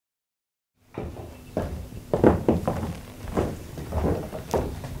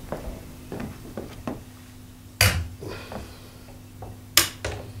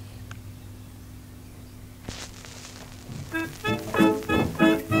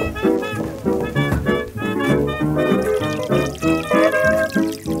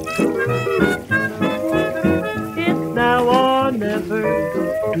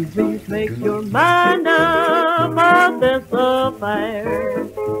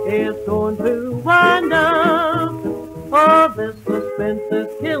It's going to wind up. Oh, this suspense is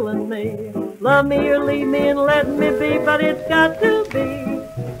killing me. Love me or leave me and let me be, but it's got to be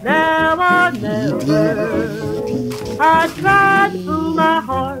now or never. I tried to fool my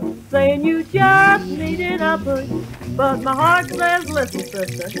heart, saying you just needed a push, but my heart says, listen,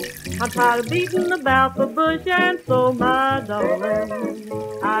 sister, I'm tired of beating about the bush, and so, my darling,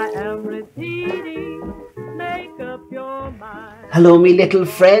 I am repeating, make up your mind. Hello, me little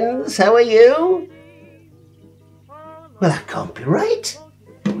friends, how are you? Well, that can't be right.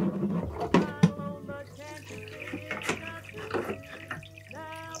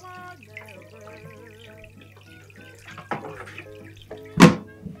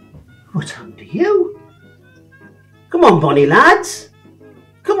 What's happened to you? Come on, bonny lads.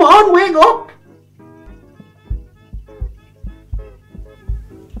 Come on, wake up.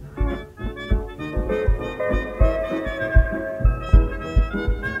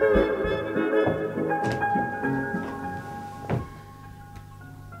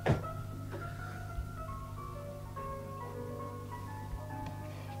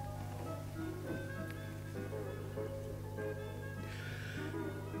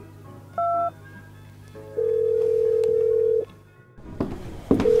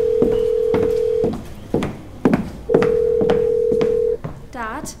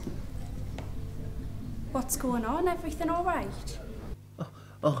 Dad? What's going on? Everything all right?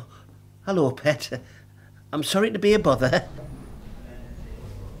 Oh, hello, Pet. I'm sorry to be a bother.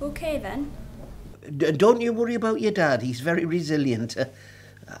 Okay then. Don't you worry about your dad. He's very resilient.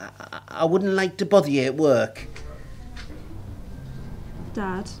 I wouldn't like to bother you at work.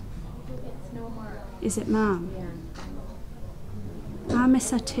 Dad? Is it Mum? I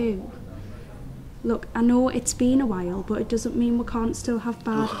miss her too. Look, I know it's been a while, but it doesn't mean we can't still have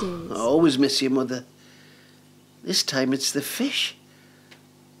bad days. I always miss your mother. This time it's the fish.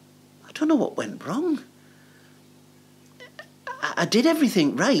 I don't know what went wrong. I did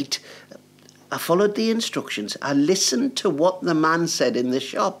everything right. I followed the instructions. I listened to what the man said in the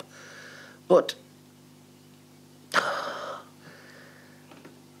shop. But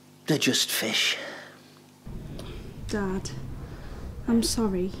they're just fish. Dad, I'm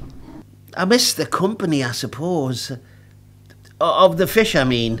sorry. I miss the company, I suppose. Of the fish, I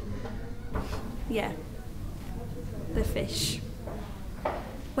mean. Yeah, the fish.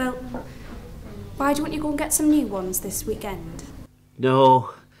 Well, why don't you go and get some new ones this weekend? No,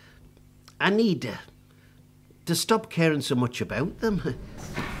 I need to stop caring so much about them.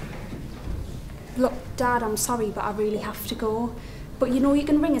 Look, Dad, I'm sorry, but I really have to go. But you know you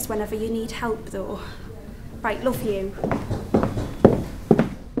can ring us whenever you need help, though. Right, love you.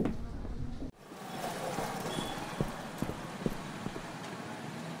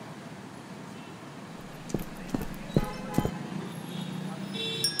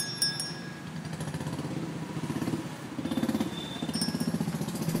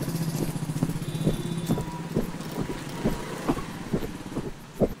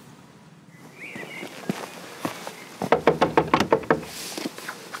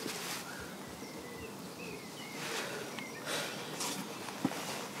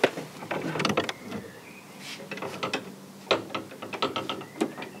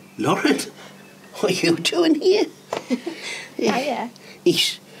 Lauren, what are you doing here? Hiya.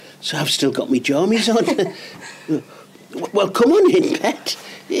 Eesh, so I've still got my jammies on. Well, come on in, Pet.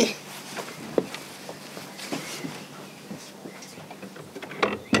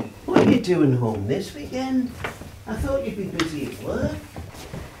 What are you doing home this weekend? I thought you'd be busy at work.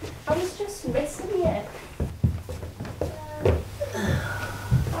 I was just missing you.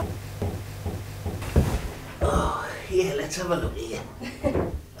 Oh, yeah, let's have a look here.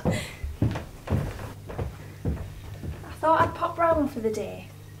 I thought I'd pop round for the day.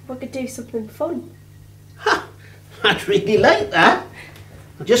 We could do something fun. Ha! I'd really like that.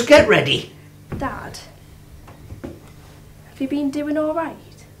 Well, just get ready. Dad, have you been doing all right?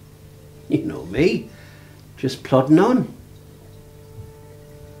 You know me, just plodding on.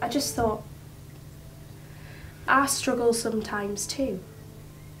 I just thought, I struggle sometimes too.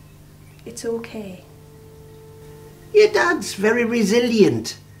 It's okay. Your dad's very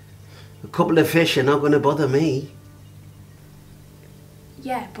resilient. A couple of fish are not going to bother me.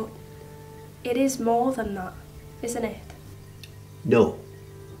 Yeah, but it is more than that, isn't it? No,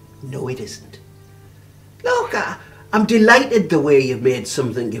 it isn't. Look, I'm delighted the way you've made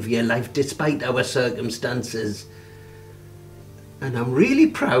something of your life despite our circumstances. And I'm really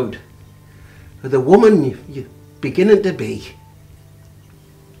proud of the woman you're beginning to be.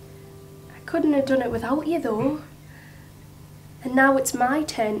 I couldn't have done it without you though. And now it's my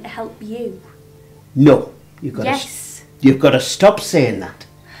turn to help you. No, you've got to stop saying that.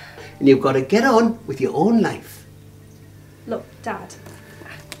 and you've got to get on with your own life. Look, Dad,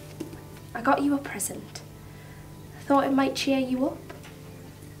 I got you a present. I thought it might cheer you up.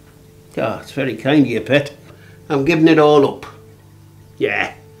 Oh, it's very kind of you, Pet. I'm giving it all up.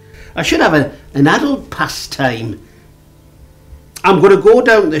 Yeah. I should have an adult pastime. I'm going to go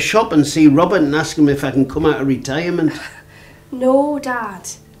down to the shop and see Robert and ask him if I can come out of retirement. No, Dad.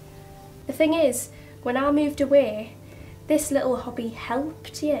 The thing is, when I moved away, this little hobby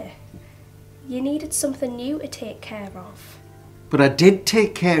helped you. You needed something new to take care of. But I did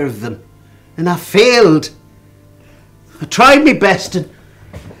take care of them, and I failed. I tried my best, and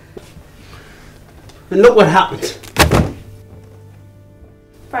look what happened.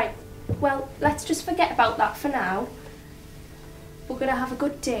 Right, well, let's just forget about that for now. We're going to have a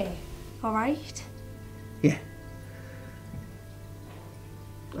good day, all right? Yeah.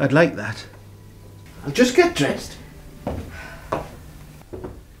 I'd like that. I'll just get dressed.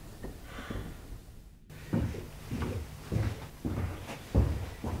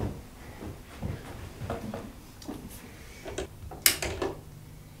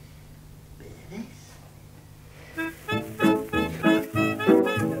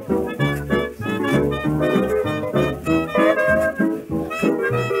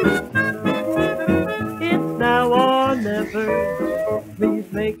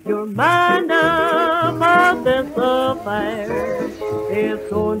 Please make your mind up, or this affair is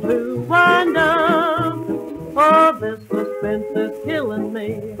going to wind up. Oh, this suspense is killing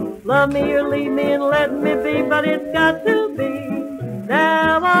me. Love me or leave me and let me be, but it's got to be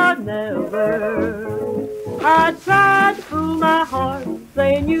now or never. I tried to fool my heart,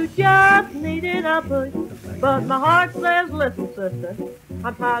 saying you just needed a push, but my heart says, listen, sister,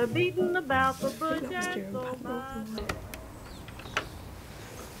 I'm tired of beating about the bush. And so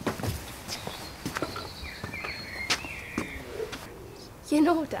You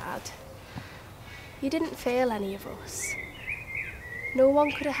know, Dad, you didn't fail any of us. No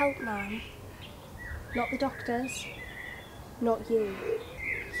one could have helped Nan. Not the doctors, not you.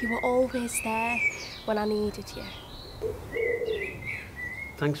 You were always there when I needed you.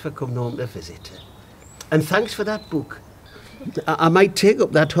 Thanks for coming home to visit. And thanks for that book. I might take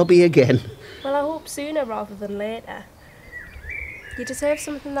up that hobby again. Well, I hope sooner rather than later. You deserve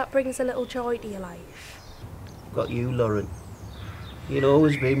something that brings a little joy to your life. Got you, Lauren. You'll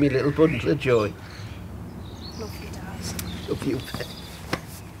always be me little bundle of joy. Love you, Dad. Love you, Pet.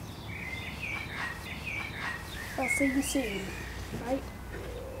 I'll see you soon, right?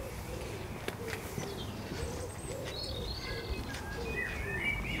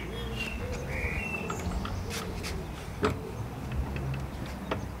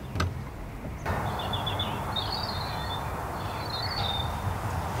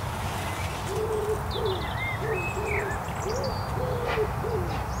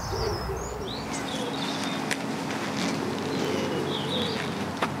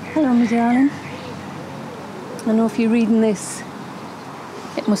 Hello, my darling. I know if you're reading this,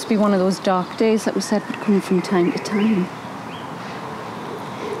 it must be one of those dark days that we said would come from time to time.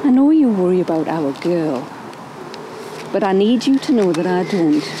 I know you worry about our girl, but I need you to know that I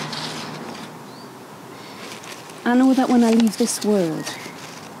don't. I know that when I leave this world,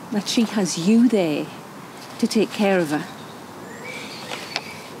 that she has you there to take care of her.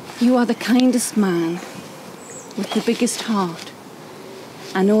 You are the kindest man with the biggest heart.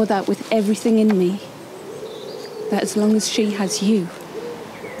 I know that with everything in me, that as long as she has you,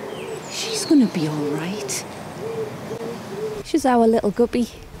 she's gonna be all right. She's our little guppy.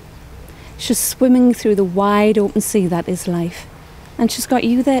 She's swimming through the wide open sea that is life, and she's got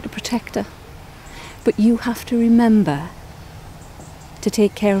you there to protect her. But you have to remember to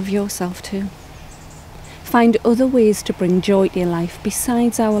take care of yourself too. Find other ways to bring joy to your life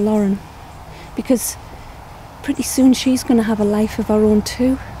besides our Lauren, because pretty soon she's going to have a life of her own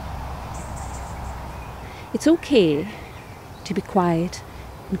too. It's okay to be quiet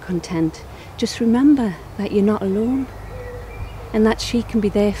and content. Just remember that you're not alone, and that she can be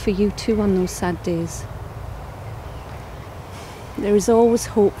there for you too on those sad days. There is always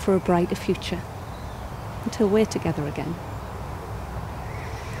hope for a brighter future until we're together again.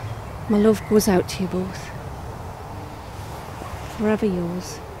 My love goes out to you both. Forever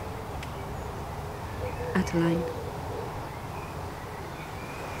yours, Adeline.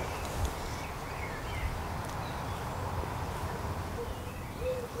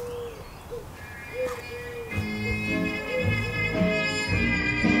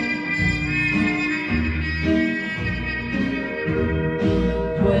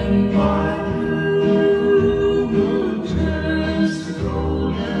 When my blue moon turns to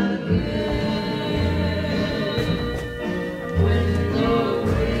gold again, when the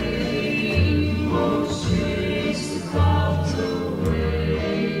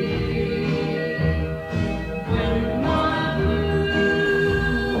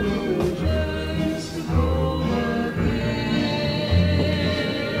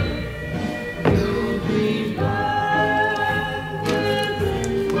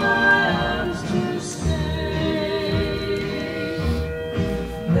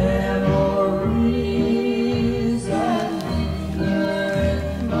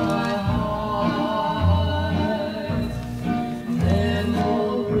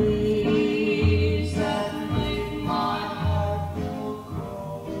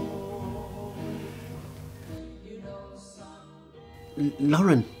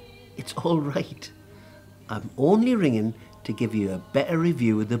Lauren, it's all right. I'm only ringing to give you a better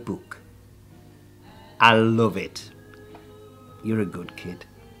review of the book. I love it. You're a good kid.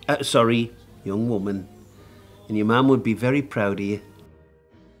 Sorry, young woman. And your mum would be very proud of you.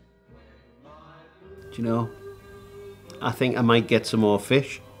 Do you know, I think I might get some more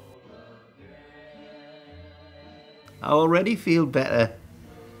fish. I already feel better.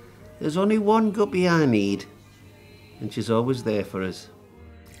 There's only one guppy I need, and she's always there for us.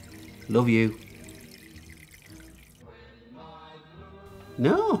 Love you.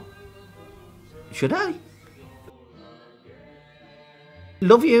 No. Should I?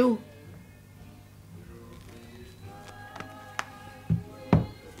 Love you.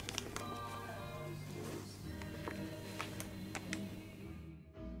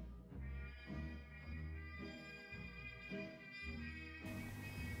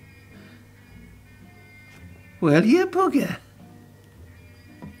 Well, you bugger.